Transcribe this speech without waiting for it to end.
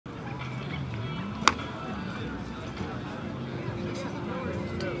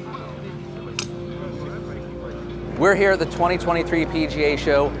We're here at the 2023 PGA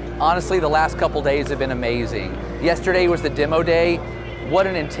show. Honestly, the last couple days have been amazing. Yesterday was the demo day. What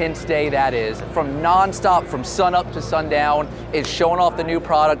an intense day that is. From non-stop, from sun up to sundown, it's showing off the new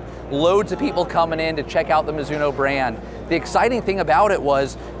product. Loads of people coming in to check out the Mizuno brand. The exciting thing about it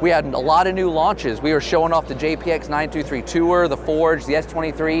was we had a lot of new launches. We were showing off the JPX923 Tour, the Forged, the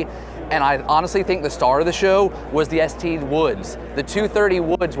S23, and I honestly think the star of the show was the ST Woods. The 230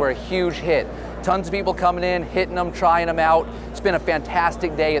 Woods were a huge hit. Tons of people coming in, hitting them, trying them out. It's been a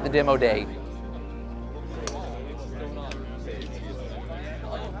fantastic day at the demo day.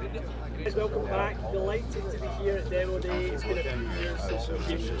 Welcome back. Delighted to be here at Demo Day. It's been a few years since we've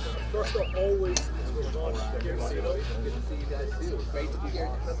been. First off, always it's been nice to see you. Good to see you guys too. Great to be here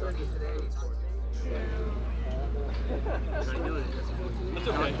at the 30 today.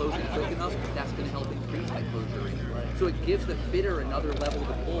 Not closing quick enough, that's going to help increase my closure rate. So it gives the fitter another level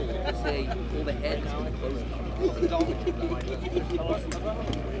to pull to say, pull the head is going to close enough.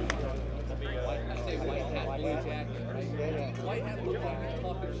 I say white hat, blue jacket, right? White hat, blue jacket,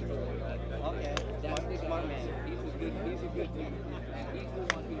 top and short. Okay. That's the guy, man. He's a good dude. And he's the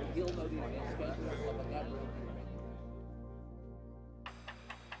one he'll know the advanced schedule and stuff like that.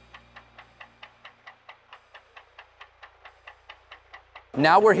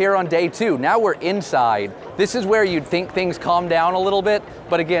 Now we're here on day two. Now we're inside. This is where you'd think things calm down a little bit,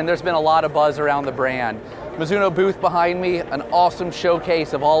 but again, there's been a lot of buzz around the brand. Mizuno booth behind me, an awesome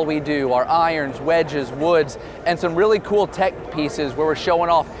showcase of all we do, our irons, wedges, woods, and some really cool tech pieces where we're showing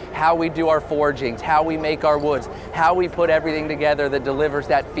off how we do our forgings, how we make our woods, how we put everything together that delivers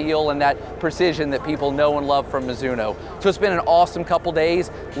that feel and that precision that people know and love from Mizuno. So it's been an awesome couple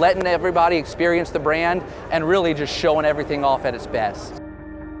days, letting everybody experience the brand and really just showing everything off at its best.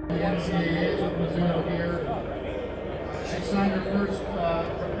 The NCAAs with Mizuno here. She signed her first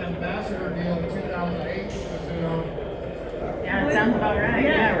ambassador deal in 2008 with Mizuno. Yeah, it sounds about right.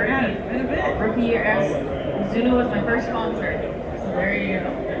 Yeah, right. In a bit. Rookie year, Mizuno was my first sponsor. So there you go.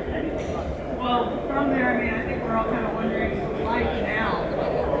 Well, from there, I mean, I think we're all kind of wondering, life now,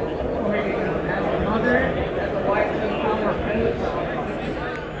 where you go, as a mother, as a wife, to become our coach.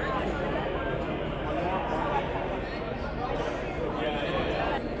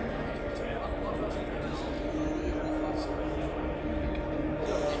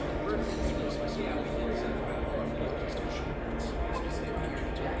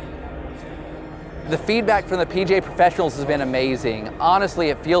 The feedback from the PGA professionals has been amazing. Honestly,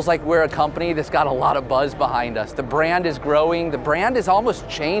 it feels like we're a company that's got a lot of buzz behind us. The brand is growing, the brand is almost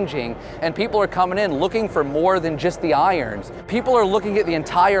changing, and people are coming in looking for more than just the irons. People are looking at the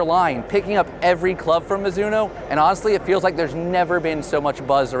entire line, picking up every club from Mizuno, and honestly, it feels like there's never been so much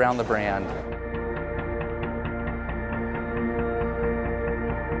buzz around the brand.